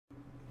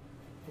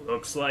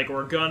Looks like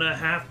we're gonna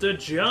have to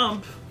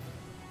jump.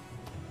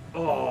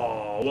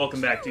 Oh,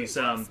 welcome back to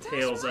some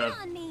Tales of...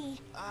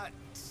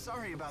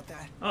 Sorry about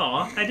that.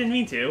 Aw, I didn't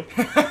mean to.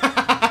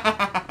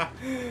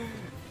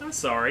 I'm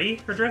sorry.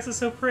 Her dress is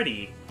so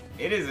pretty.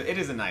 It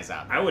is a nice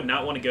outfit. I would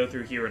not want to go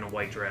through here in a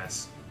white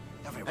dress.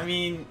 I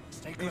mean,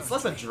 it's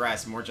less a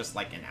dress, more just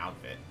like an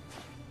outfit.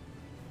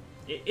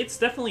 It's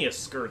definitely a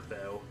skirt,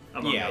 though,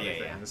 among other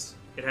things.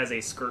 It has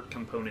a skirt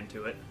component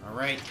to it.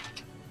 Alright.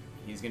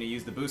 He's gonna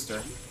use the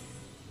booster.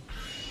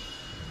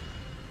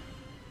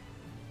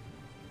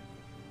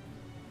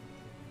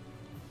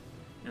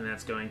 And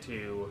that's going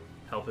to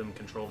help him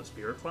control the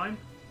spirit climb?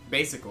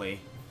 Basically.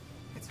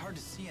 It's hard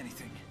to see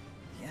anything.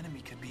 The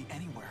enemy could be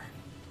anywhere.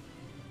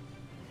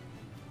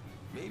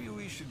 Maybe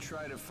we should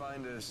try to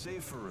find a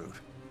safer route.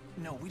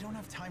 No, we don't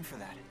have time for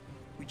that.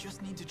 We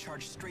just need to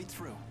charge straight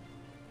through.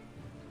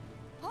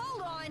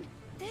 Hold on!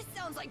 This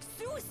sounds like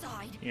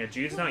suicide! Yeah,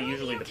 Jude's not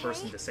usually the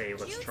person to say,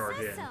 let's Jude charge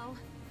says in. so.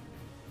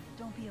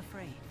 Don't be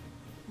afraid.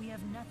 We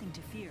have nothing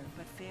to fear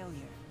but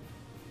failure.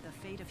 The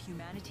fate of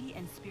humanity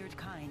and spirit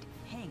kind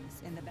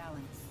hangs in the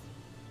balance.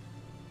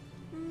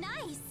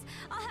 Nice!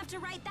 I'll have to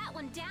write that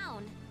one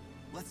down.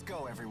 Let's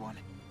go, everyone.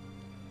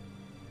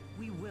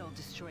 We will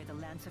destroy the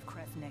Lance of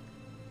Kresnik.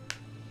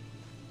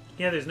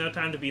 Yeah, there's no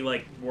time to be,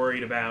 like,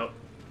 worried about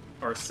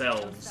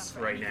ourselves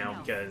right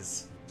now,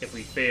 because if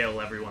we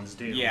fail, everyone's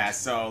doomed. Yeah,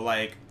 so,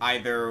 like,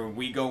 either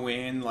we go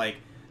in, like,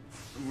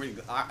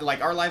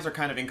 our lives are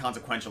kind of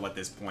inconsequential at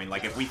this point.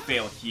 Like, if we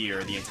fail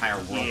here, the entire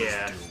world is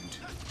doomed.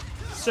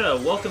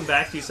 So, welcome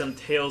back to some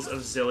Tales of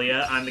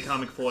Xillia. I'm the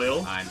Comic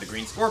Foil. I'm the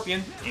Green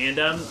Scorpion. And,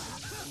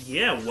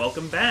 yeah,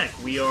 welcome back.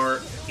 We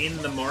are in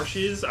the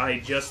marshes. I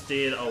just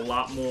did a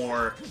lot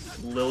more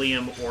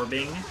Lilium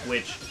orbing,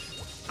 which,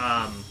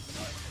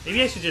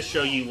 maybe I should just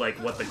show you, like,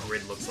 what the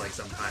grid looks like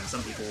sometimes.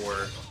 Some people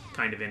were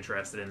kind of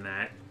interested in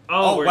that.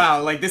 Oh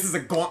wow, like, this is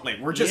a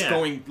gauntlet. We're just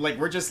going, like,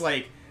 we're just,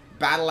 like,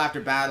 battle after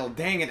battle.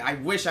 Dang it, I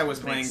wish I was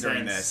playing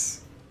during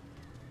this.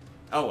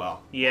 Oh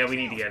well. Yeah, we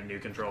need to get a new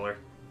controller.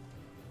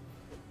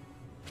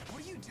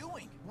 What are you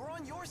doing? We're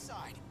on your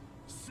side.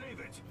 Save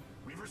it!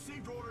 We've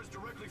received orders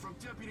directly from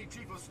Deputy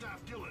Chief of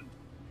Staff Gillen.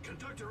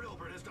 Conductor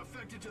Ilbert has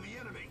defected to the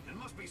enemy and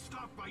must be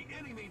stopped by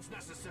any means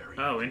necessary.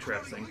 Oh,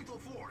 interesting. Lethal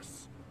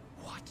force.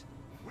 What?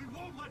 We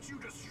won't let you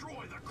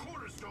destroy the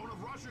cornerstone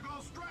of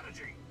Rashigal's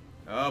strategy.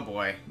 Oh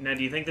boy. Now,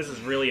 do you think this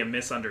is really a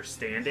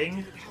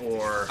misunderstanding,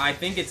 or I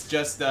think it's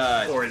just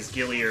or is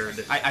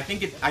Gilliard? I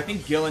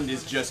think Gillen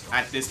is just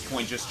at this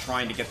point just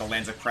trying to get the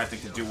Lands of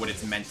Kresnik to do what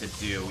it's meant to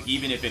do,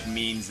 even if it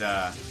means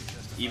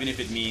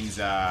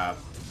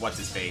what's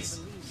his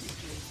face?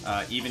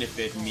 Even if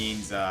it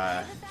means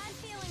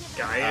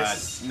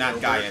Gaius? Not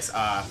Ilbert? Gaius.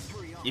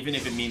 Even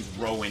if it means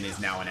Rowan is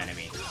now an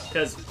enemy.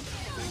 Because,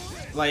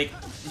 like,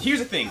 here's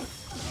the thing.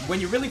 When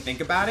you really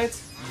think about it,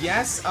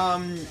 yes, I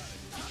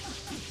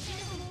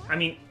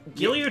mean,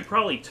 Gilliard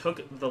probably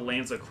took the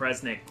Lance of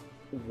Kresnik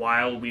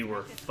while we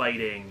were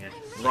fighting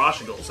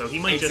Rashigal, so he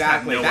might just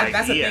have no idea.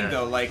 That's the thing,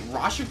 though. Like,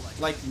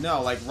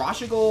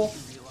 Rashigal,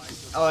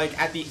 like,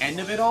 at the end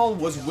of it all,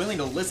 was willing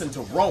to listen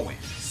to Rowan.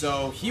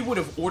 So he would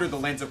have ordered the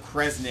Lance of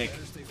Kresnik,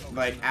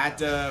 like,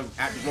 at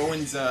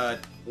Rowan's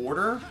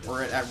order,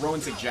 or at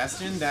Rowan's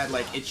suggestion, that,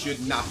 like, it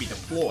should not be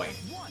deployed.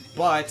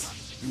 But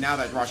now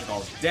that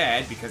Rashigal's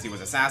dead, because he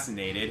was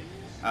assassinated,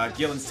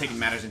 Gillen's taking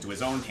matters into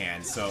his own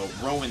hands, so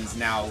Rowan's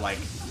now, like,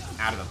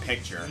 out of the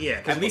picture.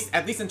 Yeah. At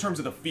least in terms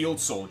of the field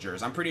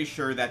soldiers. I'm pretty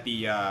sure that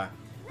the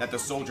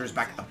soldiers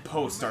back at the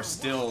post are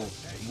still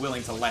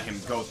willing to let him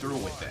go through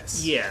with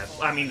this. Yeah,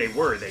 I mean, they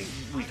were.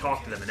 We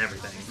talked to them and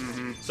everything.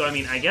 Mm-hmm. So, I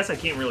mean, I guess I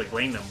can't really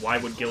blame them. Why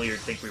would Gilliard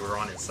think we were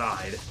on his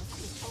side?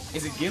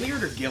 Is it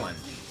Gilliard or Gillen?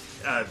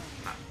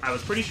 I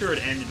was pretty sure it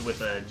ended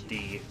with a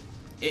D.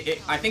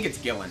 I think it's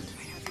Gillen.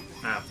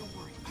 Oh.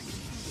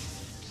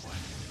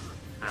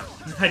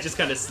 Oh. I just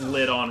kind of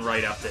slid on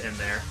right up to him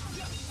there.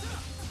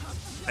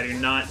 I do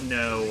not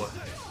know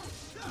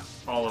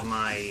all of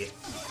my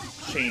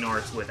chain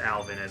arts with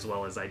Alvin as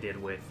well as I did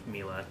with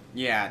Mila.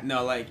 Yeah,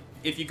 no, like,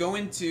 if you go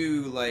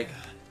into, like,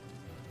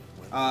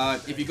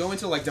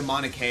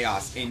 Demonic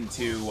Chaos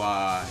into,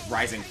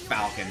 Rising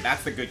Falcon,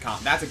 that's a good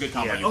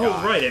combo you got.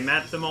 Oh, right, I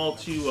mapped them all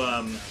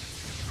to,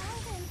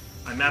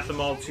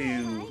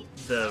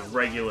 the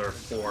regular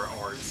 4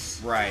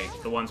 arts. Right.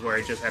 The ones where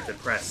I just have to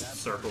press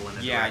circle in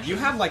a Yeah, direction. you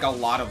have, like, a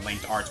lot of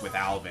linked arts with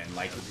Alvin.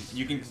 Like,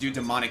 you can do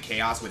Demonic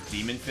Chaos with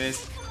Demon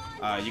Fist.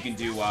 You can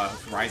do,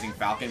 Rising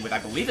Falcon with, I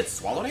believe it's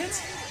Swallow Dance?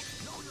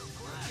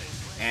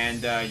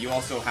 And, you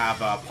also have,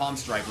 Palm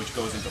Strike, which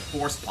goes into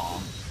Force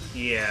Palm.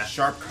 Yeah.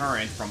 Sharp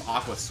Current from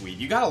Aqua Sweep.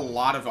 You got a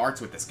lot of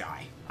arts with this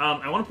guy.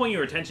 I want to point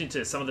your attention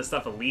to some of the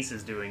stuff Elise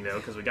is doing, though,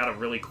 because we got a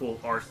really cool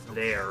art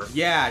there.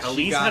 Yeah,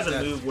 Elise has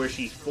a move where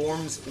she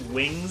forms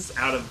wings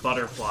out of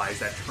butterflies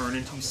that turn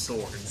into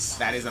swords.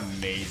 That is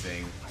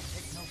amazing.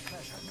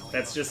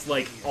 That's just,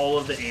 like, all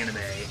of the anime.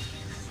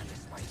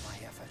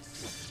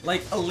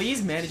 Like,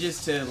 Elise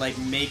manages to, like,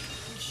 make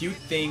cute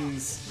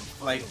things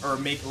or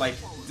make like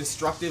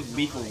destructive,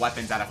 lethal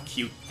weapons out of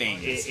cute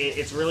things,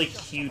 It's really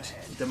cute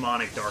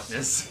demonic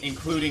darkness.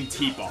 including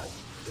Tipo.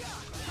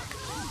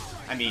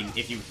 I mean,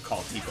 if you call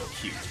Tipo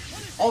cute.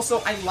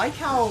 Also, I like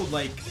how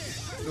like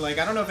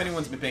I don't know if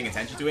anyone's been paying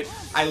attention to it.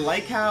 I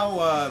like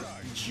how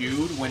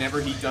Jude, whenever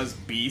he does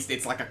Beast,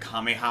 it's like a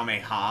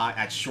Kamehameha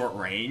at short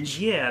range.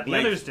 Yeah, the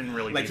like, others didn't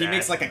really like do he that.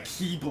 makes like a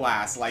ki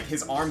blast. Like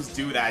his arms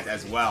do that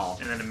as well.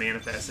 And then it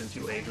manifests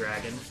into a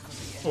dragon.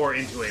 Or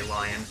into a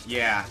lion.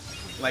 Yeah.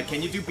 Like,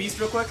 can you do Beast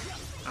real quick?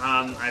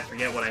 I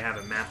forget what I have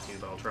it mapped to,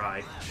 but I'll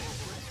try.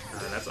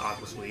 That's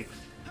Aqua Sweep.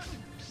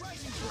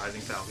 Rising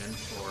Falcon,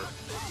 or...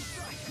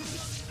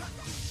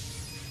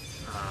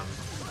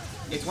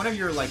 It's one of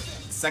your, like,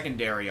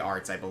 secondary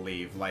arts, I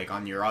believe, like,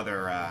 on your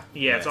other,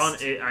 yeah, it's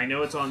list. on... I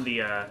know it's on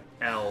the,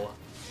 L.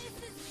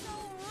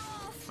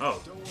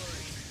 Oh.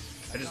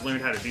 I just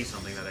learned how to do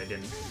something that I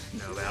didn't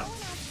know about.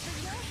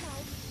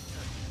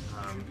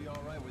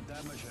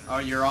 Oh,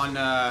 you're on,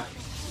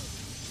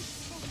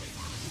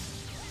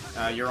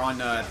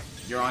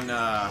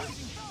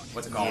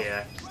 what's it called?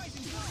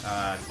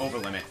 Yeah. Over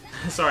limit.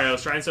 Sorry, I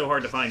was trying so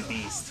hard to find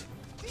Beast.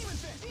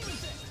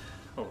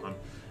 Hold on.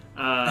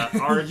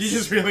 Arts... You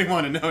just really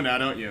want to know now,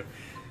 don't you?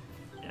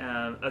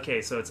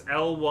 Okay, so it's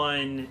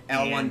L1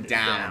 L1 and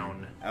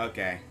down.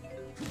 Okay.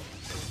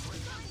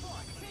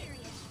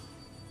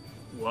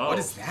 Whoa. What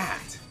is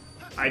that?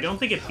 I don't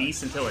think it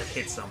beasts until it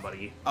hits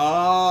somebody.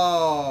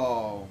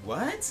 Oh,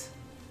 what?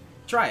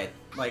 Try it.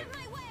 Like,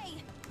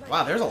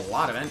 wow, there's a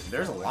lot of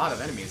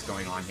enemies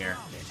going on here.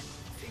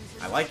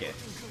 I like it.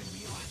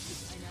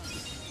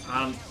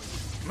 Am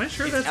I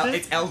sure It's that's L, it?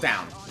 it's L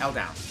down. L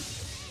down.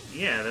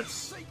 Yeah,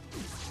 that's...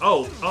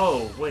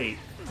 Oh, wait.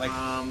 Like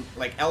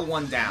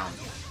L1 down.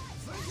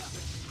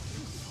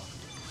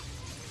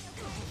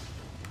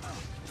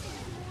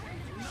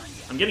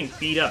 I'm getting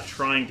beat up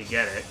trying to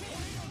get it.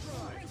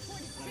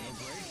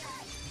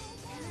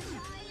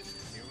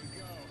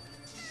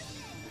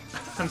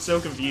 I'm so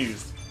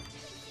confused.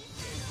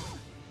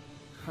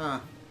 Huh.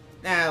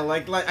 Nah, I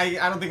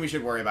don't think we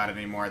should worry about it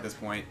anymore at this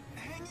point.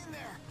 Hang in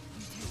there.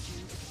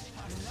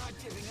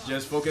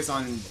 Just focus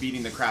on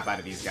beating the crap out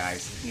of these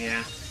guys.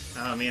 Yeah.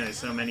 Oh man, there's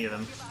so many of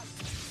them.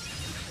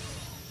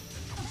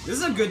 This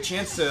is a good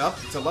chance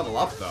to level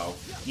up, though.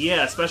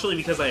 Yeah, especially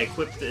because I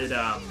equipped it,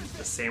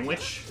 the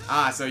sandwich.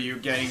 Ah, so you're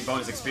getting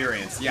bonus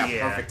experience. Yeah,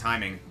 Yeah. perfect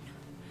timing.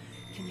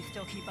 Can you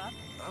still keep up?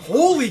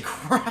 Holy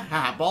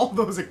crap! All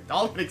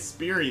that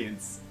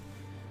experience.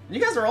 And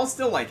you guys are all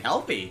still, like,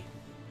 healthy.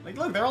 Like,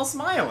 look, they're all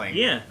smiling.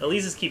 Yeah,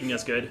 Elise is keeping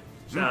us good.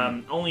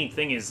 Only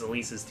thing is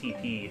Elise's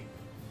TP.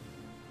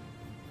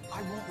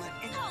 I won't let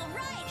it. All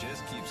right.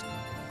 Just keeps.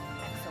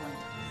 Excellent.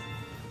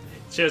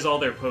 Shows all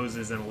their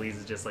poses and Elise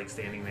is just, like,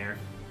 standing there.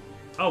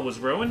 Oh, was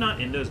Rowan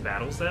not in those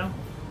battles, though?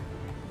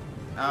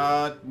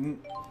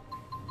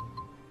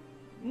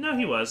 No,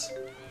 he was.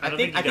 I don't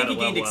think he got a gained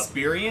level up.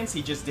 experience,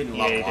 he just didn't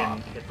Yeah, level he up.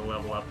 didn't hit the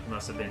level up. He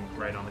must have been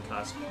right on the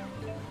cusp.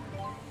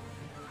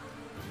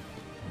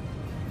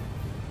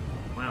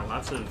 Wow,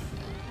 lots of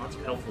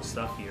helpful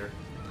stuff here.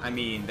 I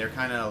mean, they're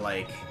kind of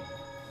like...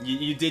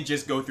 You did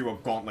just go through a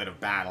gauntlet of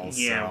battles,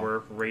 Yeah, so... we're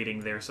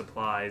raiding their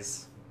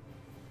supplies.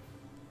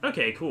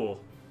 Okay, cool.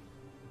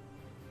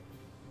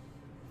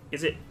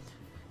 Is it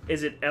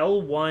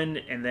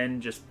L1 and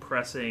then just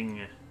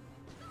pressing...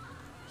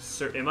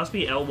 It must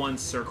be L1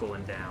 circle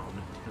and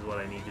down is what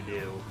I need to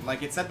do.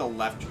 Like, it's at the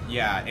left...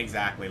 Yeah,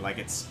 exactly. Like,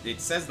 it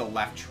says the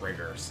left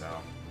trigger, so...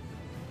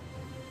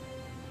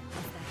 Is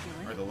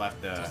that Or Gillen? the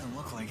left, Doesn't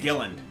look like it.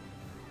 Gilland.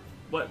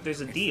 What?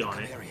 There's a D on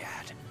it.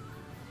 Clariad.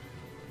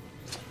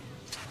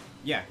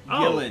 Yeah, Oh.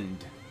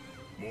 Gilland.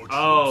 More troops.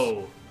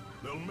 Oh.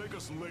 They'll make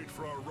us late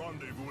for our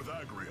rendezvous with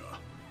Agria.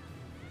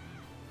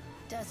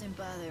 Doesn't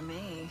bother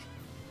me.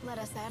 Let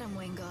us at him,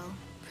 Wingo.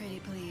 Pretty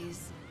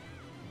please.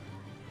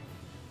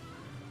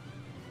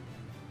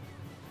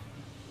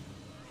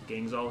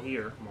 Gang's all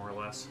here, more or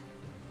less.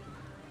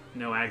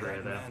 No aggro,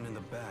 That though. man in the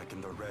back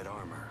in the red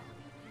armor.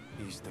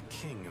 He's the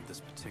king of this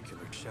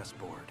particular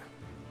chessboard.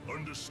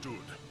 Understood.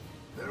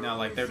 No,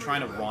 like, they're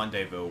trying to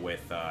rendezvous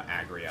with,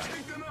 Agria.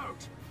 Take them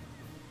out.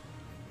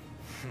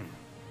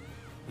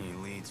 He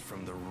leads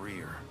from the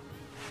rear.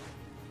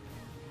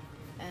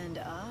 And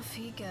off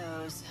he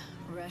goes,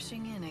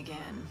 rushing in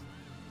again.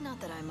 Not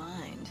that I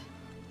mind.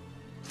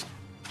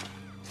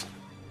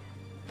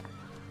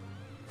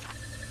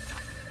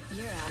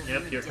 You're out of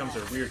Yep, your here comes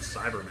depth. a weird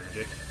cyber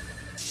magic.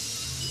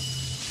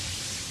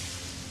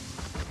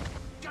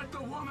 Get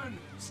the woman.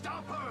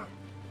 Stop her.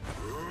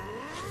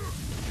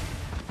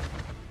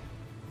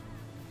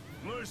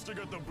 Nice to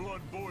get the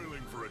blood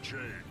boiling for a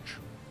change.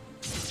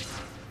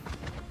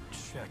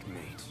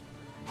 Checkmate.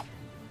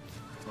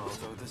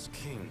 Although this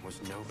king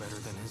was no better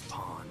than his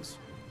pawns.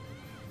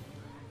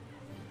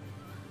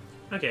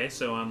 Okay,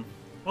 so,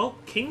 well,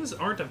 kings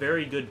aren't a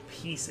very good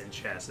piece in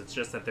chess. It's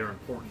just that they're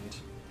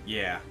important.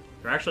 Yeah.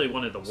 They're actually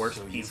one of the worst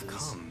So pieces. you've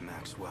come,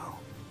 Maxwell.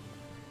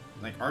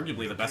 Like,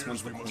 arguably the best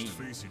one's the We queen. must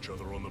face each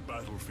other on the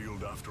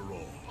battlefield after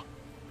all.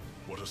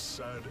 What a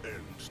sad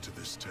end to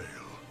this tale.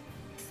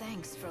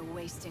 Thanks for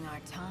wasting our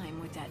time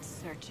with that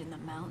search in the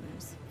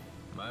mountains.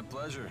 My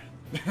pleasure.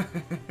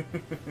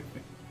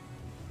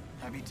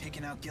 Have you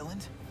taken out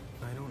Gilland?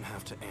 I don't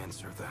have to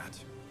answer that.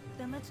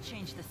 Then let's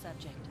change the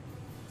subject.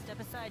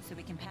 Step aside so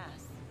we can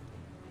pass.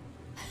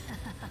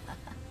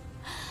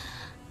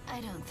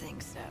 I don't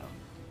think so.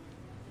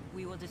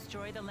 We will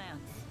destroy the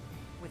lance.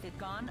 With it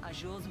gone,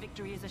 Azul's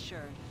victory is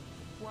assured.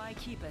 Why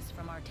keep us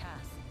from our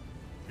task?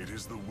 It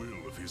is the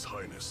will of His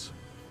Highness.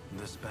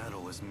 This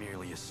battle is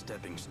merely a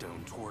stepping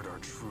stone toward our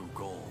true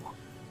goal.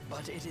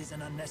 But it is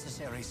an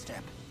unnecessary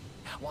step.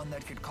 One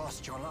that could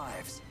cost your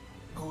lives.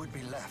 Who would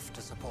be left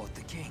to support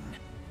the king?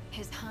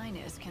 His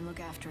Highness can look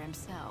after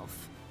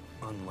himself.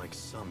 Unlike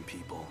some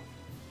people,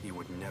 he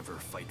would never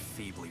fight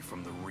feebly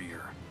from the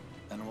rear.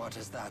 And what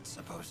is that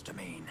supposed to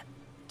mean?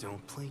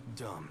 Don't play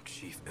dumb,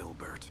 Chief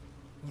Ilbert.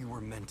 You were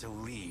meant to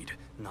lead,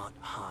 not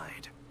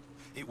hide.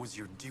 It was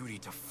your duty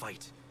to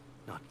fight,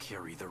 not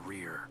carry the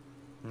rear.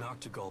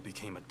 Noctigal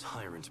became a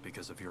tyrant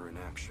because of your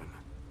inaction.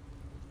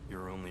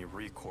 Your only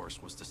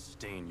recourse was to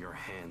stain your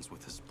hands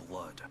with his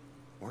blood.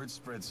 Word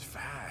spreads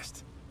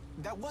fast.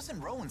 That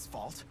wasn't Rowan's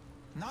fault.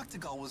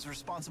 Noctigal was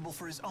responsible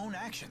for his own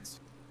actions.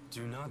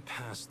 Do not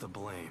pass the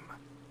blame.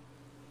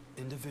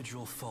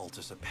 Individual fault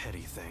is a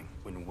petty thing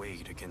when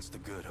weighed against the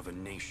good of a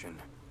nation.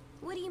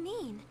 What do you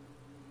mean?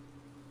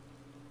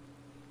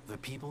 The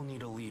people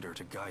need a leader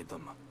to guide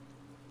them.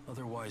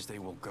 Otherwise they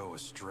will go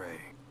astray.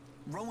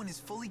 Rowan is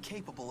fully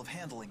capable of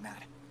handling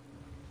that.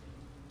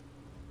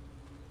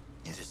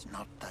 It is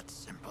not that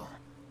simple.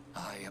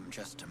 I am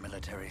just a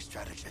military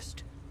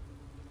strategist.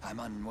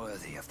 I'm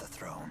unworthy of the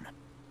throne.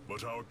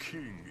 But our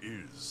king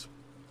is.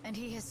 And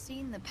he has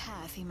seen the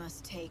path he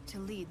must take to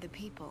lead the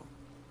people.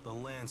 The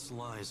lance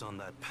lies on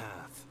that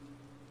path.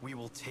 We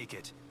will take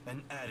it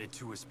and add it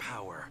to his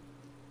power.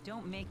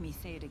 Don't make me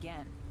say it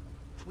again.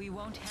 We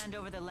won't hand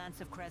over the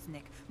Lance of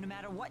Kresnik, no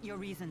matter what your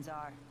reasons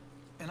are.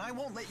 And I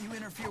won't let you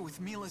interfere with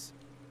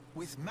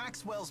with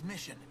Maxwell's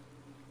mission.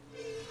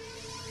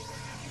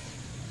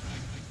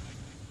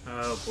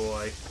 Oh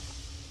boy.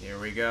 Here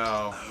we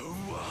go.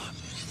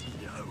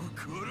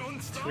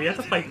 Do we have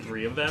to fight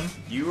 3 of them?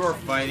 You are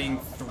fighting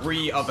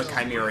 3 of the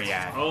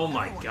Chimeriad. Oh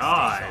my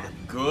god.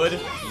 Good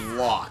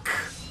luck.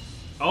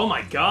 Oh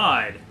my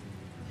god.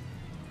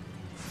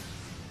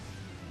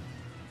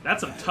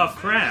 That's some tough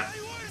crap.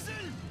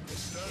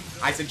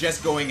 I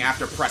suggest going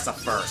after Pressa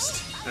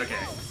first.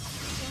 Okay.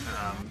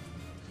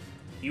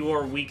 You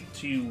are weak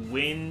to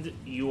wind,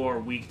 you are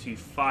weak to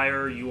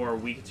fire, you are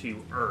weak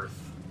to earth.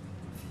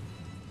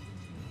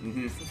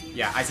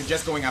 Yeah, I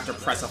suggest going after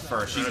Pressa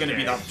first. She's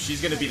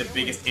gonna be the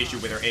biggest issue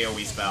with her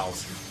AoE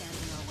spells.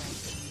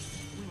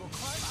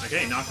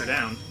 Okay, knocked her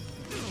down.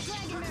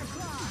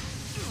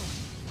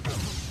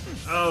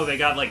 Oh, they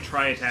got like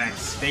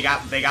tri-attacks. They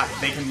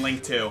can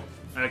link too.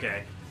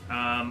 Okay.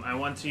 I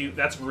want to...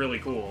 That's really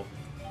cool.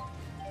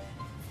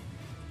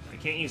 I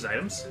can't use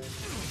items?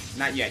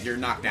 Not yet, you're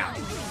knocked down.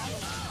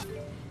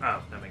 Oh,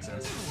 that makes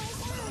sense.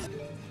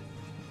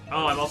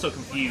 Oh, I'm also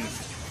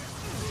confused.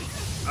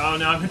 Oh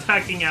no, I'm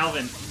attacking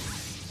Alvin.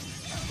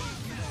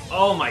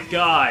 Oh my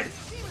god.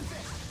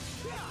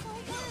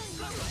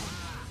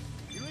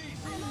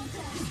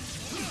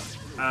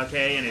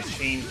 Okay, and it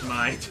changed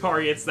my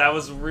targets. That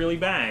was really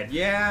bad.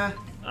 Yeah.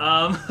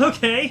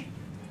 Okay.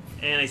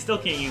 And I still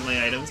can't use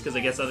my items, because I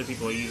guess other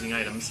people are using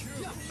items.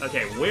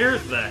 Okay, where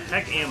the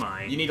heck am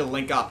I? You need to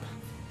link up.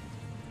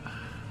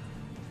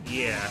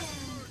 Yeah.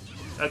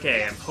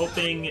 Okay, I'm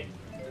hoping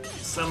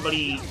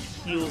somebody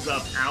heals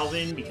up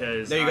Alvin,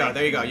 because there you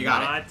go, you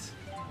got it.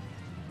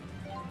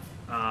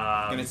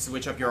 Gonna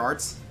switch up your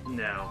arts?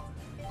 No.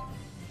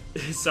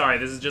 Sorry,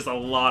 this is just a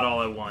lot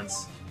all at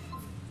once.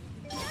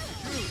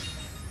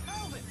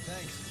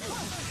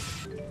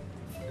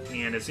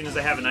 And as soon as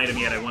I have an item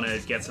yet, I want to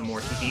get some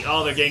more TP.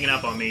 Oh, they're ganging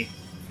up on me.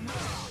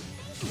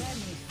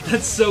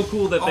 That's so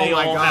cool that they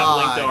all have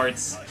linked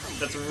arts.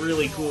 That's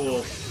really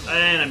cool.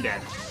 And I'm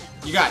dead.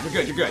 You got it.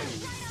 You're good. You're good.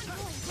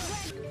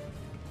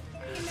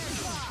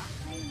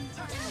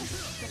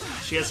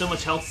 She has so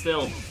much health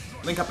still.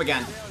 Link up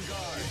again.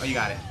 Oh, you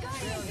got it.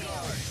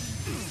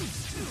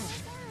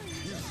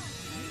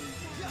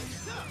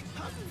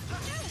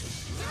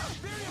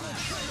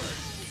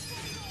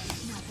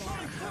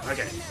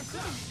 Okay.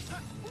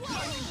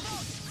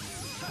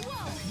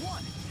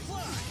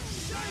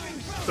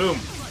 Boom.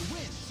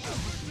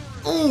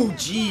 Oh,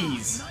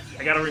 jeez.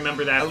 I gotta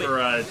remember that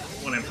for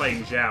when I'm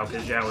fighting Zhao,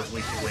 because Zhao is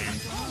weak to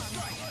wind.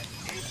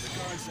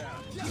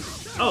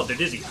 Oh, they're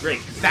dizzy.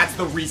 Great. That's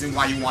the reason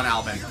why you want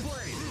Alvin.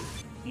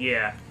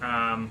 Yeah.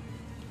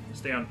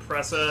 Stay on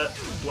Pressa.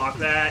 Block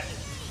that.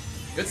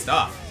 Good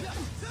stuff.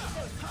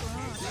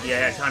 Yeah, I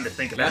had time to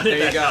think about There it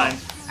you that go.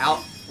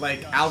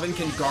 time. Alvin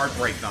can guard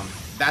break them.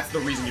 That's the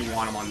reason you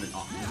want him on the.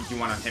 You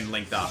want him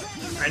linked up.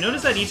 I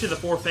noticed that each of the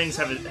 4 Fangs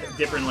have a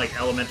different, like,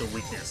 elemental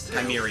weakness.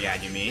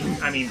 Chimeriad, you mean?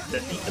 I mean,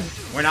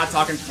 we're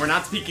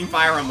not speaking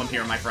Fire Emblem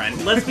here, my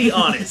friend. Let's be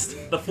honest.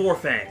 The 4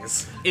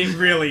 Fangs. It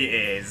really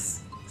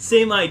is.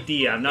 Same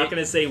idea. I'm not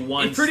gonna say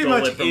one stole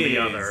it from the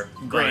other.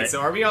 Great. But...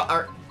 So are we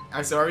all?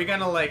 So are we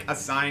gonna, like,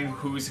 assign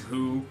who's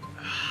who?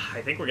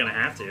 I think we're gonna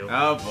have to.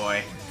 Oh,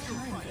 boy.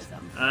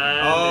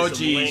 Oh,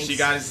 geez. She's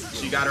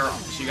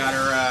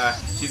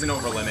an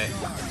over limit.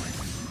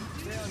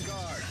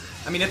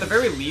 I mean, at the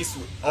very least...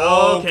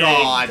 Oh, okay.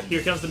 God.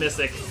 Here comes the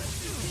Mystic.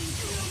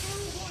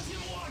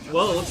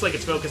 Well, it looks like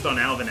it's focused on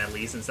Alvin, at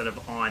least, instead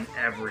of on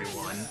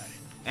everyone.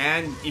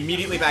 And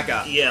immediately back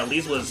up. Yeah,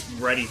 Lise was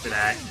ready for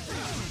that.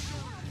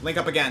 Link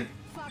up again.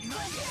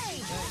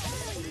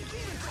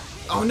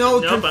 Oh, no,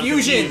 nope,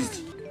 confusion!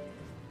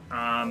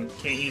 Can't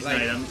use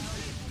an item.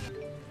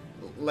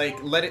 Like,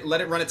 let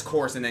it run its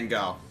course and then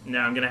go. No,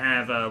 I'm gonna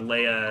have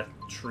Leia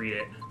treat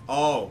it.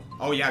 Oh,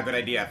 yeah, good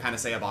idea.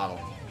 Panacea bottle.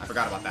 I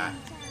forgot about that.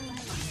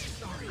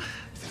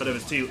 But it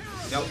was too...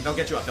 They'll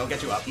get you up. They'll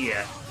get you up.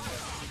 Yeah.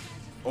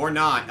 Or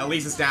not.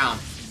 Elise is down.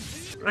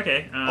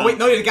 Okay. Oh wait,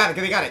 no, they got it.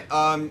 They got it.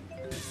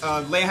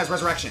 Leia has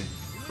resurrection.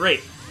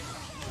 Great.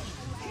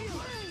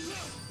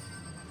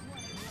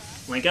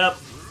 Link up.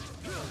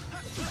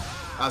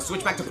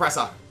 Switch back to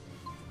Pressa.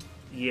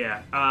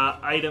 Yeah.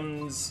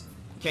 Items.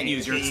 Can't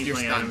use your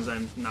my stun. items.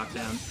 I'm knocked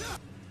down.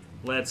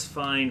 Let's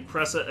find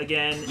Pressa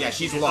again. Yeah,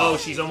 she's low. Oh,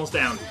 she's almost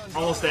down.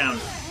 Almost down.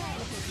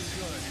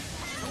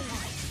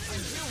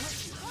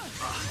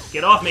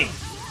 Get off me!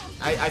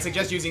 I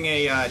suggest using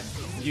a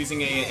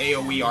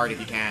AOE art if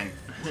you can.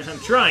 I'm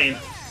trying.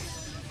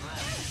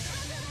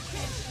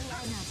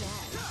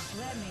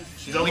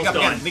 She's almost Link up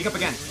gone. again. Link up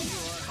again.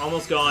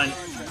 Almost gone.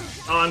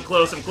 Oh, I'm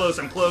close. I'm close.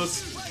 I'm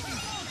close.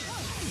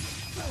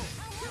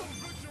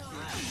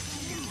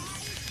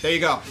 There you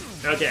go.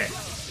 Okay.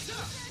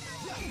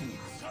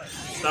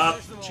 Stop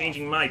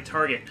changing my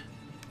target.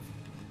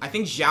 I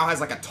think Zhao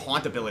has like a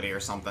taunt ability or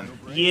something.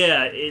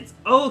 Yeah, it's...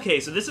 Oh, okay,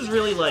 so this is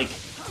really like...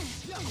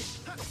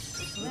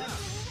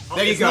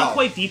 There you it's go. not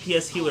quite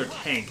DPS healer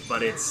tank,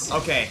 but it's...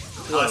 Okay.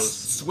 Close.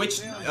 Switch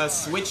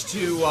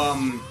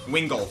to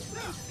Wingle.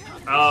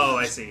 Oh,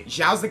 I see.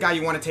 Zhao's the guy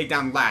you want to take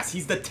down last.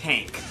 He's the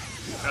tank.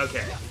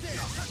 Okay.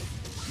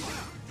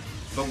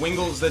 But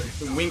Wingle's the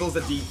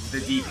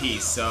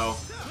DP. So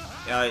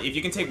if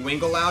you can take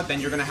Wingle out, then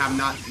you're gonna have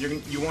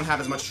you won't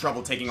have as much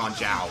trouble taking on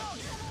Zhao.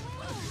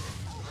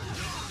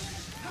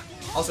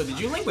 Also, did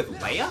you link with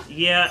Leia?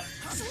 Yeah.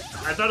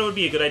 I thought it would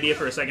be a good idea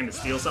for a second to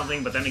steal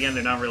something, but then again,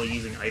 they're not really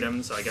using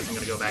items, so I guess I'm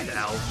gonna go back to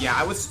Al. Yeah,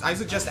 I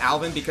suggest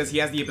Alvin because he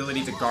has the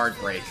ability to guard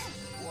break,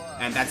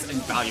 and that's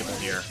invaluable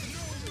here.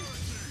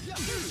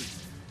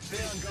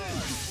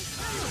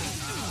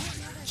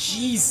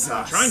 Jesus!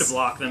 I'm trying to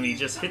block them, he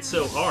just hits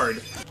so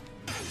hard.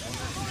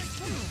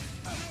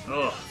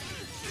 Ugh.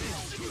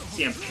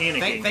 See, I'm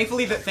panicking.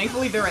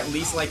 Thankfully, they're at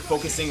least like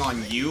focusing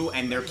on you,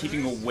 and they're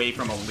keeping away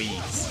from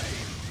Elise.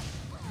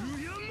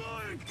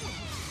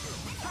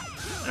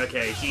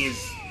 Okay,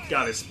 he's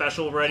got his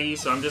special ready,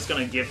 so I'm just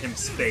gonna give him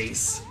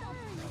space.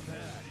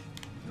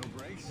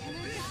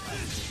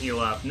 Heal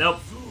up. Nope.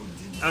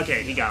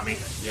 Okay, he got me.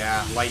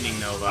 Yeah, Lightning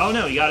Nova. Oh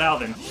no, he got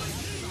Alvin.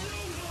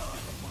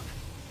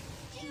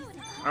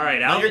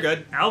 Alright, Alvin. No, you're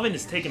good. Alvin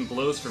is taking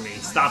blows for me.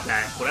 Stop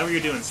that. Whatever you're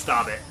doing,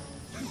 stop it.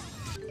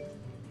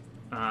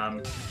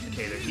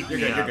 Okay, they're keeping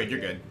me up. You're good,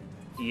 you're good.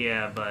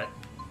 Yeah, but...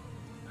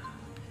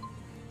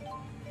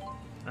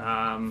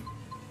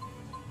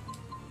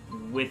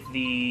 with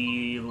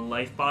the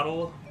life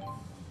bottle...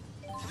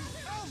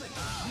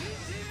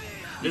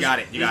 You got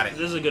it. This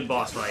is a good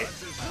boss fight.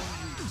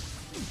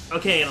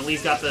 Okay, and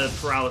Elise got the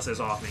paralysis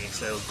off me,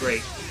 so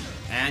great.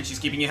 And she's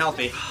keeping you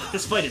healthy.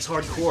 This fight is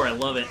hardcore, I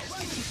love it.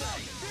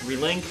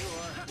 Relink.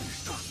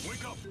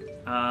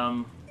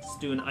 Let's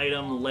do an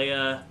item.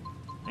 Leia,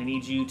 I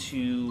need you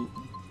to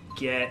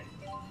get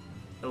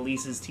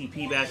Elise's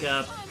TP back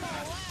up.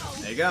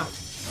 There you go.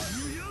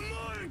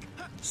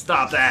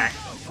 Stop that.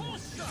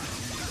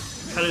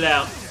 Cut it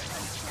out.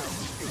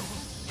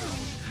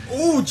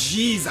 Oh,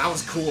 jeez, that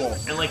was cool.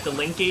 And, like, the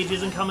link gauge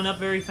isn't coming up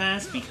very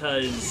fast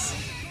because...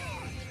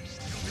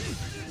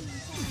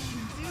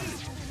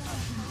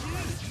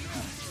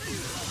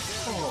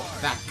 Oh,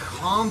 that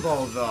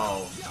combo,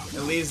 though.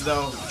 Elise,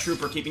 though,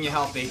 Trooper, keeping you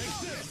healthy.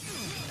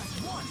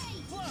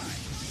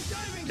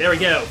 There we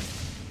go.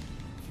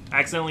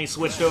 Accidentally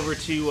switched over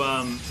to,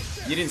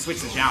 You didn't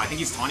switch to Zhao. I think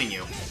he's taunting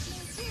you.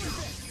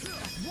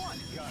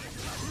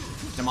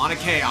 Demonic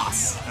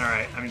Chaos.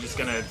 Alright, I'm just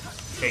gonna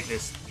take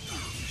this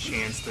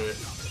chance to...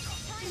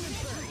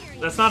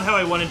 That's not how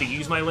I wanted to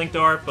use my Link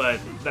Dart, but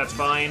that's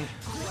fine.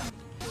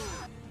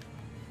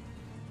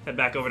 Head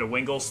back over to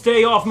Wingle.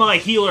 Stay off my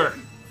healer!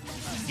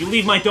 You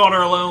leave my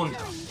daughter alone!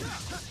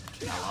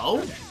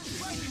 Hello?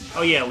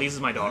 Oh yeah, Lisa's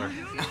my daughter.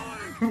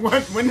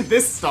 When did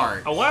this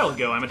start? A while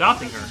ago, I'm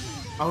adopting her.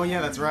 Oh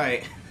yeah, that's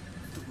right.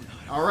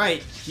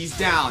 Alright, he's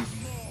down.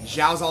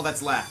 Zhao's all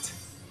that's left.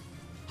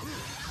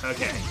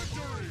 Okay.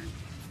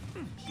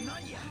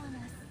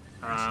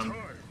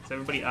 Is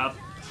everybody up?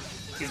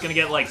 He's gonna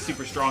get, like,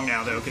 super strong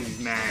now, though, because he's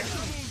mad.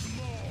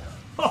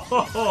 Ho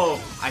ho ho!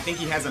 I think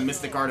he has a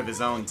mystic art of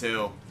his own,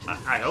 too.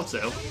 I hope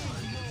so.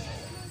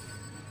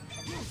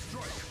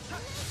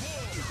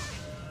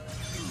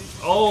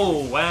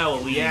 Oh, wow,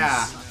 Elise.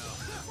 Yeah.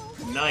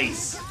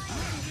 Nice.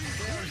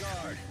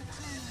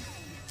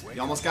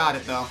 You almost got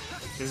it, though.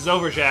 This is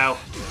over, Zhao.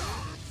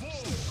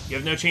 You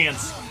have no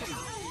chance.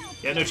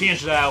 You have no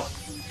chance, Zhao.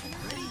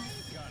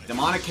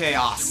 Demonic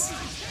Chaos.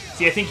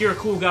 See, I think you're a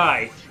cool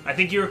guy. I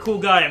think you're a cool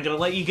guy. I'm gonna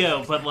let you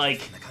go, but like...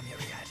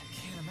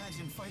 Can't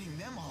imagine fighting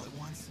them all at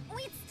once.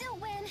 We'd still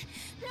win,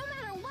 no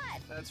matter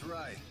what. That's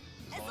right.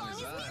 As long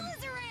as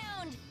Lila's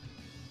around.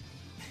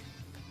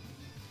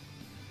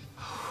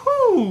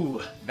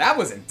 Whew! That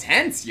was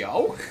intense,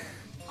 yo.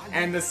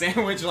 And the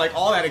sandwich, like,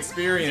 all that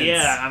experience.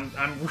 Yeah,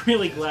 I'm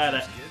really glad.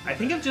 I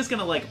think I'm just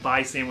gonna, like,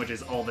 buy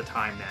sandwiches all the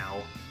time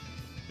now.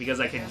 Because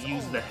I can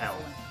use the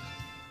health.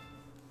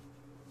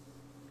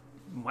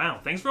 Wow,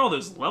 thanks for all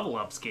those level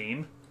ups,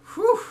 game.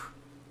 Whew.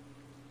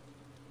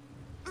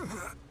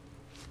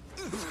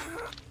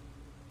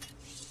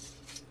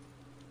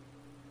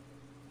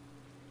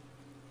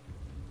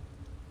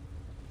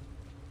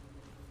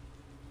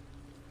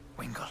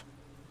 Wingle,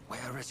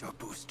 where is your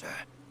booster?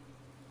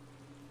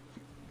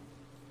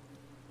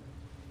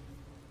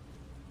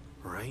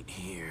 Right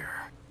here.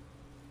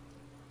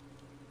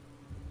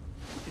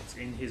 It's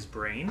in his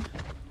brain?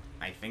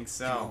 I think You're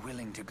so.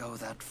 willing to go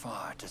that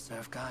far to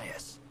serve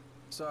Gaius?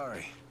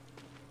 Sorry.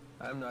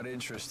 I'm not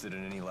interested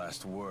in any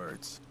last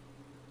words.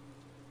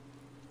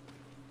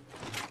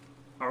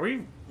 Are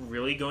we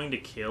really going to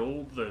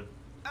kill the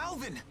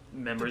Alvin!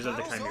 members of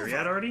the battle's Chimeriad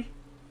over. already?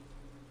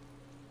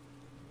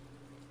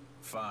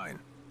 Fine.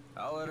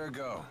 I'll let her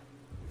go,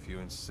 if you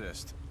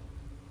insist.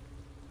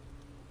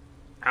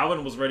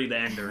 Alvin was ready to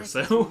end her, This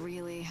is so...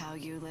 really how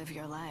you live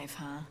your life,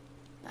 huh?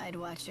 I'd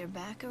watch your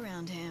back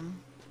around him.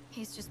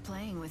 He's just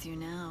playing with you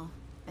now.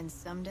 And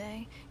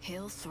someday,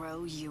 he'll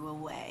throw you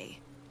away.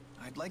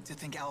 I'd like to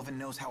think Alvin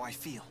knows how I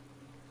feel.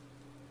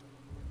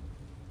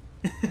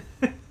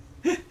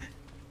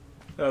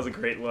 That was a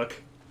great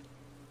look.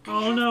 I Oh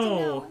have to no!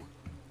 know.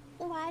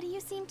 Why do you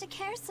seem to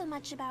care so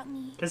much about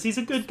me? Because he's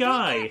a good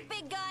guy. Speak up,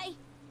 big guy!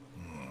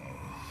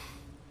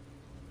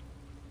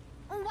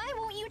 Why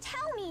won't you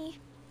tell me?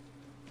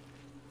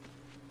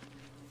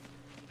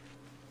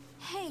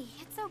 Hey,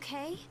 it's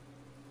okay.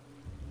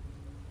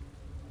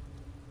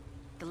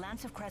 The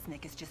Lance of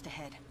Kresnik is just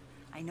ahead.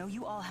 I know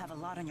you all have a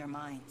lot on your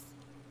minds.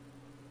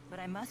 But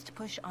I must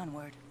push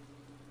onward.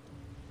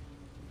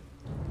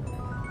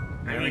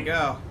 There we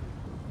go.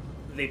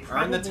 They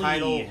probably... Earn the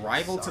title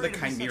Rival to the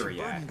Sorry to be such a burden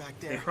Chimeriad. back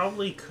They there.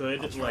 probably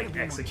could, I'll try to like, be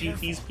more execute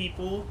careful. these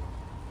people.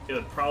 It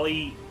would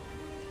probably...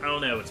 I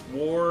don't know, it's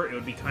war, it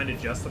would be kind of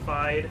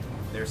justified.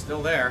 They're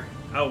still there.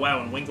 Oh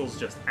wow, and Winkle's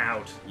just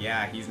out.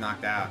 Yeah, he's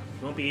knocked out.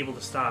 You won't be able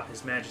to stop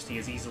His Majesty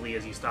as easily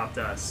as you stopped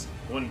us.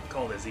 I wouldn't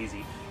call this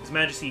easy. His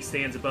Majesty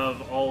stands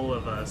above all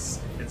of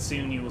us, and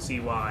soon you will see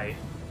why.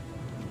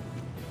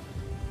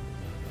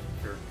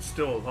 You're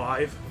still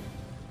alive?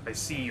 I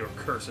see your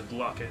cursed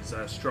luck is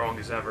as strong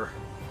as ever.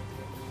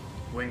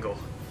 Wingle,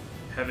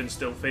 heaven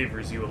still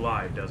favors you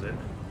alive, does it?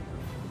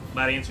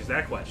 That answers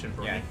that question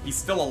for Yeah, me. he's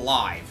still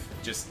alive,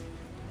 just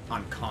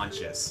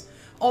unconscious.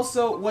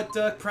 Also, what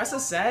Pressa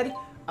said,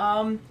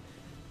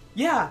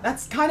 yeah,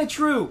 that's kind of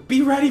true.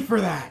 Be ready for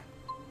that.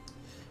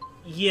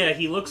 Yeah,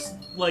 he looks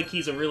like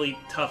he's a really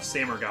tough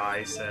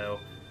samurai, so...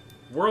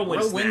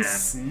 Whirlwind Whirlwind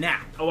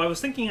Snap. Snap. Oh, I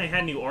was thinking I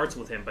had new arts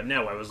with him, but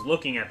no, I was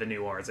looking at the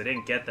new arts. I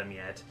didn't get them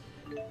yet.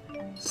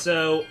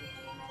 So,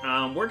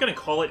 we're gonna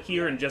call it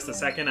here in just a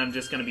second. I'm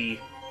just gonna be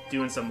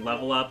doing some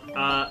level up.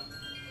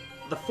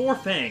 The Four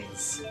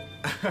Fangs.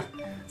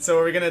 So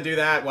are we gonna do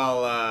that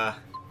while,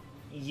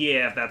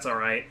 Yeah, if that's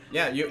alright.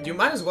 yeah, you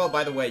might as well,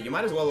 by the way, you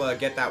might as well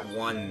get that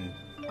one,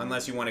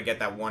 unless you want to get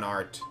that one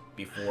art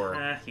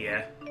before.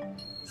 Yeah.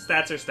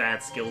 Stats are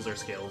stats, skills are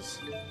skills.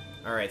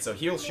 Alright, so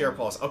heal, share,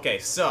 pulse. Okay,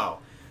 so,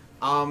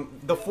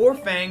 the Four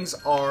Fangs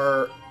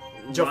are...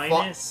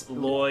 Linus,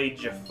 Lloyd,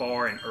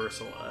 Jafar, and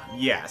Ursula.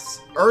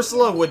 Yes.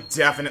 Ursula would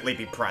definitely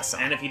be Pressa.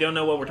 And if you don't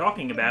know what we're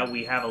talking about,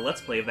 we have a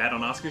Let's Play of that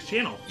on Oscar's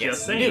channel.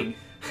 Yes, Just we saying.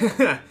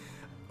 do.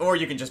 Or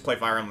you can just play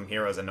Fire Emblem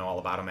Heroes and know all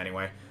about them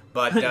anyway.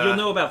 But You'll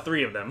know about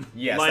 3 of them.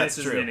 Yes, Linus that's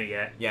isn't true. in it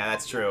yet. Yeah,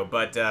 that's true.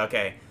 But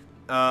okay,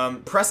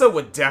 Pressa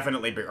would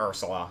definitely be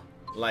Ursula.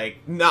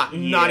 Like, not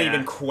Yeah.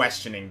 even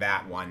questioning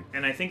that one.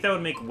 And I think that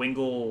would make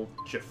Wingle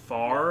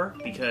Jafar,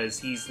 because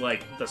he's,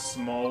 like, the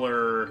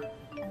smaller...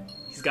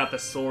 He's got the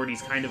sword,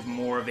 he's kind of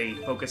more of a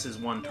focuses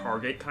one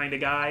target kind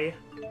of guy.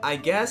 I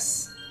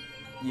guess.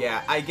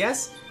 Yeah, I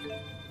guess.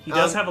 He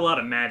does have a lot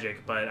of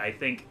magic, but I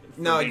think...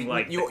 for No, being,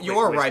 like, you the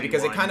are quick, right wispy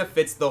because it one- kind of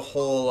fits the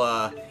whole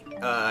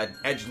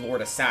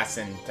edgelord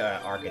assassin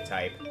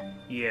archetype.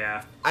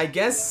 Yeah. I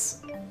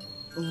guess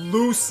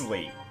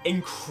loosely,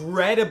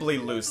 incredibly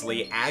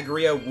loosely,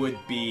 Agria would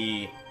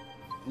be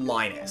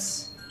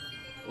Linus.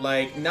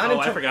 Like not. Oh,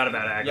 I forgot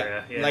about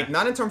Agria. Yeah. Like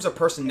not in terms of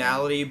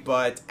personality,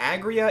 but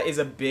Agria is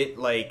a bit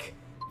like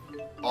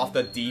off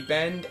the deep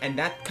end, and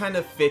that kind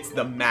of fits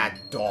the mad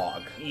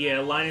dog. Yeah,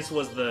 Linus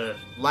was the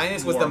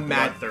the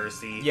mad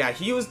bloodthirsty. Yeah,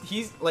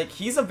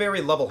 he's a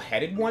very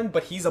level-headed one,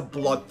 but he's a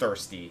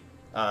bloodthirsty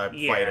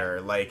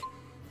fighter. Like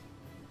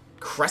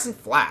Crescent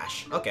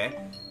Flash. Okay.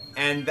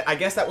 And I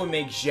guess that would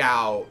make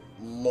Zhao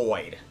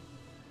Lloyd.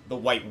 the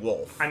White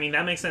Wolf. I mean,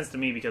 that makes sense to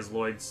me because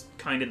Lloyd's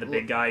kind of the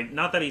big guy.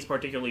 Not that he's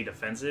particularly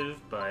defensive,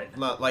 but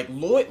Like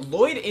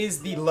Lloyd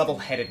is the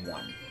level-headed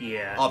one.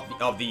 yeah.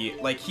 Of the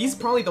like he's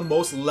probably the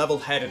most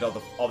level-headed of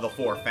the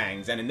four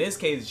Fangs, and in this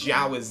case,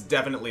 Zhao is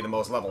definitely the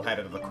most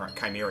level-headed of the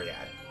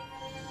Chimeriad.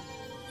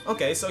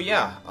 Okay, so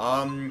yeah,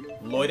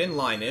 Lloyd and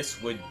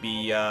Linus would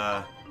be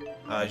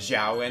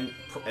Zhao and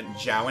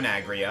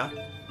Agria.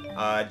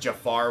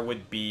 Jafar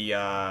would be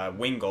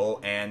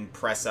Wingle, and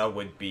Pressa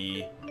would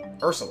be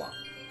Ursula.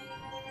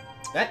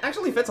 That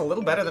actually fits a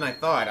little better than I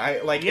thought.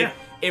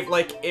 If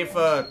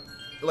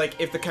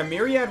the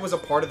Chimeriad was a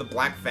part of the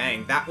Black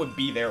Fang, that would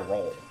be their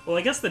role. Well,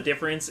 I guess the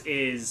difference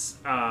is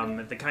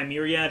the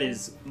Chimeriad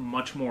is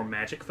much more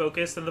magic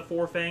focused than the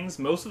Four Fangs.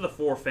 Most of the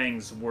Four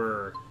Fangs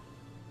were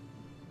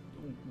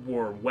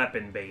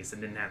weapon based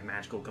and didn't have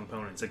magical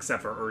components,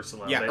 except for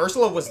Ursula. Yeah, but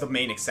Ursula was the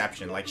main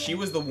exception. Like, she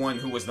was the one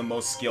who was the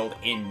most skilled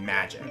in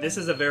magic. this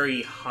is a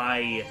very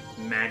high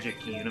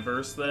magic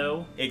universe,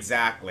 though.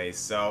 Exactly.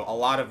 So a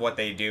lot of what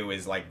they do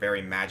is like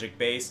very magic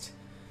based.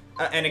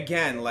 And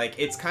again, like,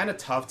 it's kind of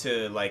tough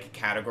to like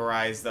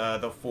categorize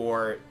the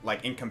four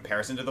like in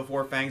comparison to the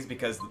Four Fangs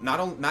because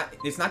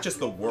it's not just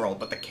the world,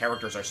 but the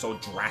characters are so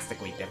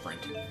drastically different.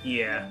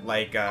 Yeah.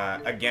 Like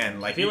again,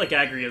 like I feel like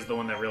Agria is the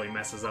one that really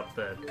messes up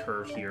the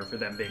curve here for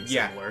them being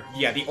similar.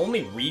 Yeah, the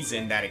only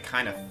reason that it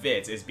kind of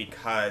fits is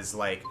because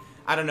like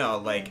I don't know,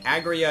 like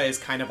Agria is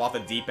kind of off the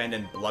deep end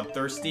and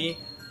bloodthirsty.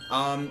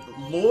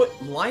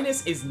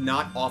 Linus is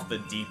not off the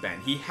deep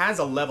end. He has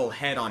a level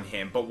head on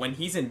him, but when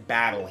he's in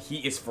battle, he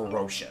is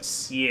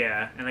ferocious.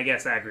 Yeah, and I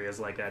guess Agria's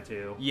like that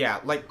too. Yeah,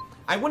 like,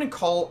 I wouldn't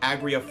call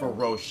Agria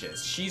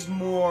ferocious. She's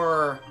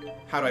more,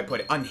 how do I put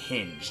it,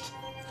 unhinged.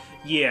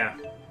 Yeah.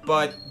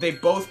 But they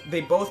both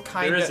kind of...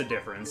 There is a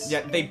difference.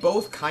 Yeah, they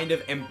both kind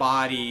of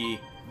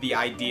embody the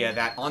idea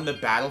that on the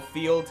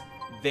battlefield,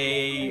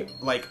 they,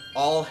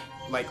 all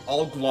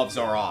gloves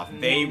are off.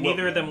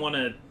 Neither of them want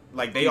to...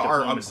 Like, they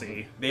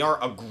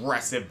are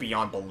aggressive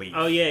beyond belief.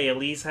 Oh yeah,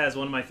 Elise has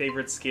one of my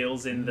favorite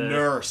skills in the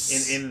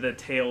Nurse. in the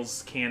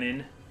Tales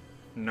canon.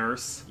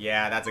 Nurse.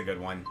 Yeah, that's a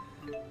good one.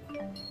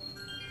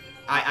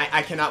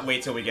 I cannot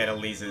wait till we get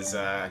Elise's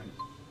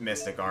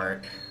mystic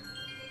art.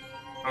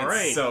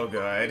 Alright. It's so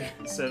good.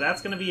 So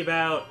that's gonna be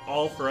about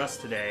all for us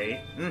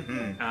today.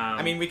 Mm-hmm.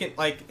 I mean, we can,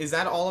 like, is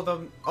that all of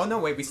them? Oh no,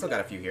 wait, we still got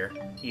a few here.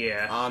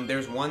 Yeah.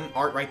 There's one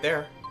art right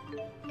there.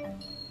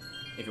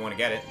 If you want to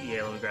get it.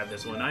 Yeah, let me grab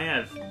this one. I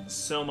have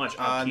so much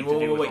upkeep to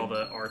do with all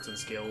the arts and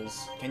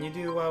skills. Can you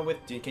do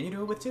Can you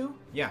do it with two?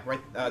 Yeah, right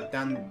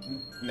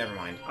down. Never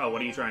mind. Oh,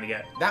 what are you trying to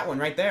get? That one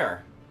right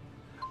there.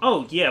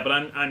 Oh yeah, but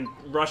I'm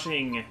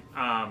rushing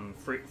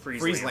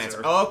Freeze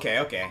Lancer. Oh,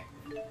 okay.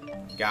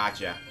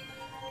 Gotcha.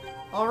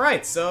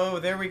 Alright, so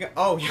there we go.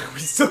 Oh, yeah,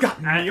 we still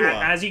got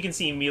Mila. As you can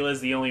see,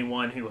 Mila's the only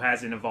one who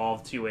hasn't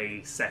evolved to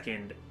a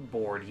second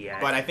board yet.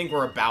 But I think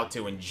we're about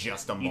to in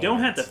just a moment. You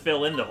don't have to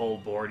fill in the whole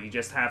board, you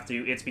just have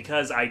to... It's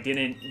because I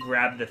didn't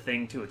grab the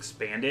thing to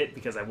expand it,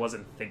 because I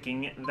wasn't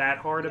thinking that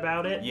hard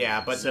about it.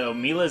 Yeah, but... So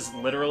Mila's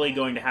literally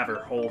going to have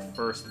her whole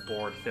first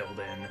board filled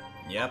in.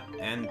 Yep,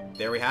 and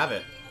there we have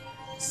it.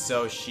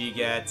 So she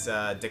gets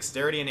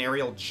Dexterity and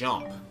Aerial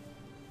Jump.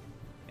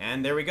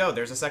 And there we go,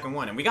 there's a second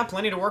one. And we got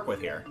plenty to work with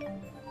here.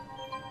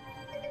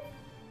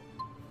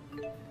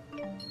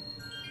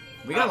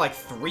 We got like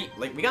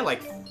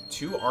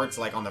two arts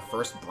like on the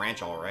first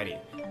branch already.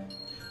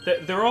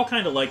 They're all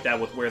kind of like that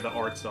with where the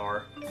arts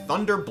are.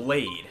 Thunder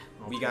Blade.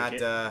 We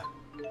got Are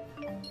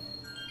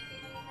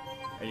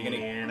you gonna...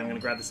 And I'm gonna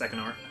grab the second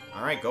art.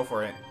 Alright, go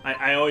for it.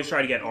 I always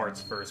try to get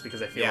arts first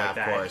because I feel like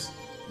that. Yeah, of course.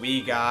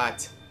 We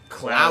got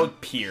Cloud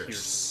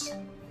Pierce.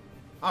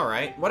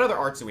 Alright, what other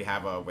arts do we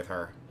have with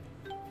her?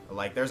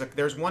 Like,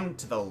 there's one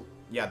to the...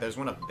 Yeah, there's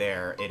one up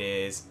there. It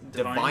is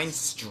Divine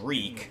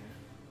Streak.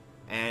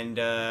 And,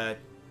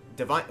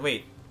 Divine...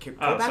 Wait, go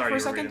back for a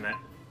second?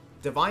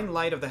 Divine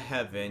Light of the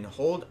Heaven.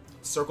 Hold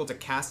circle to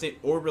cast it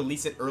or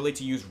release it early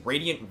to use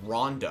Radiant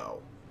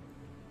Rondo.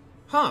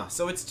 Huh,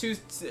 so it's two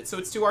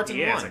arts in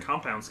one. Yeah, it's a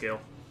compound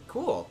skill.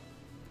 Cool.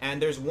 And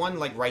there's one,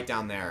 like, right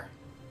down there.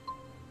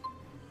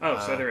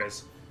 Oh, so there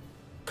is.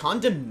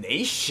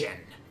 Condemnation!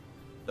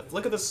 The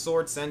flick of the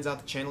sword sends out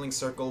the channeling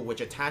circle,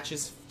 which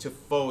attaches to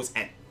foes,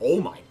 and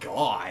oh my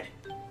god!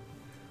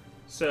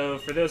 So,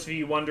 for those of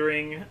you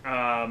wondering,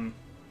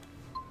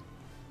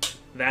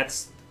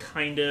 that's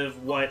kind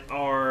of what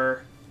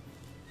our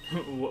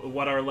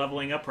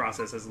leveling up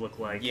processes look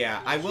like.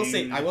 Yeah, I will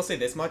say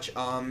this much.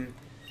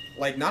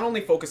 Like, not only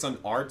focus on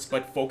arts,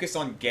 but focus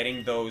on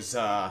getting those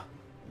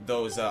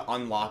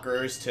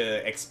unlockers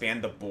to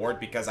expand the board,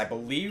 because I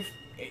believe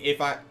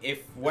if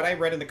what I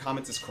read in the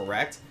comments is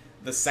correct,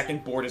 the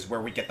second board is where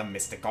we get the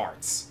mystic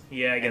arts.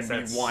 Yeah, I guess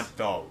that's... we want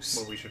those.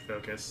 What we should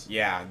focus.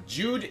 Yeah,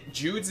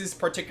 Jude's is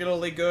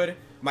particularly good.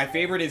 My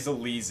favorite is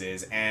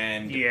Elise's,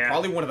 and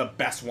probably one of the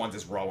best ones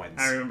is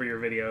Rowan's. I remember your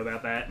video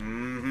about that.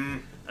 Mm-hmm.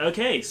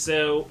 Okay,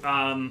 so,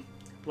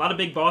 A lot of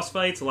big boss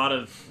fights, a lot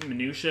of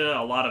minutia,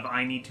 a lot of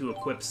I need to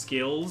equip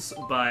skills,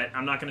 but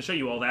I'm not going to show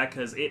you all that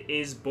because it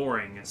is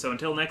boring. So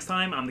until next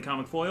time, I'm the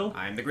Comic Foil.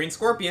 I'm the Green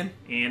Scorpion.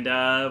 And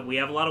we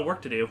have a lot of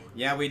work to do.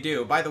 Yeah, we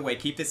do. By the way,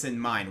 keep this in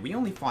mind. We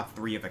only fought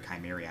 3 of the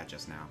Chimera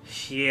just now.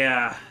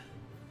 Yeah.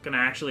 Gonna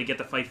actually get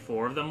to fight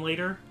 4 of them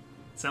later?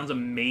 Sounds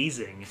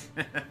amazing.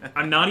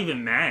 I'm not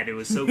even mad. It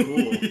was so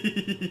cool.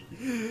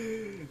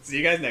 See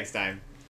you guys next time.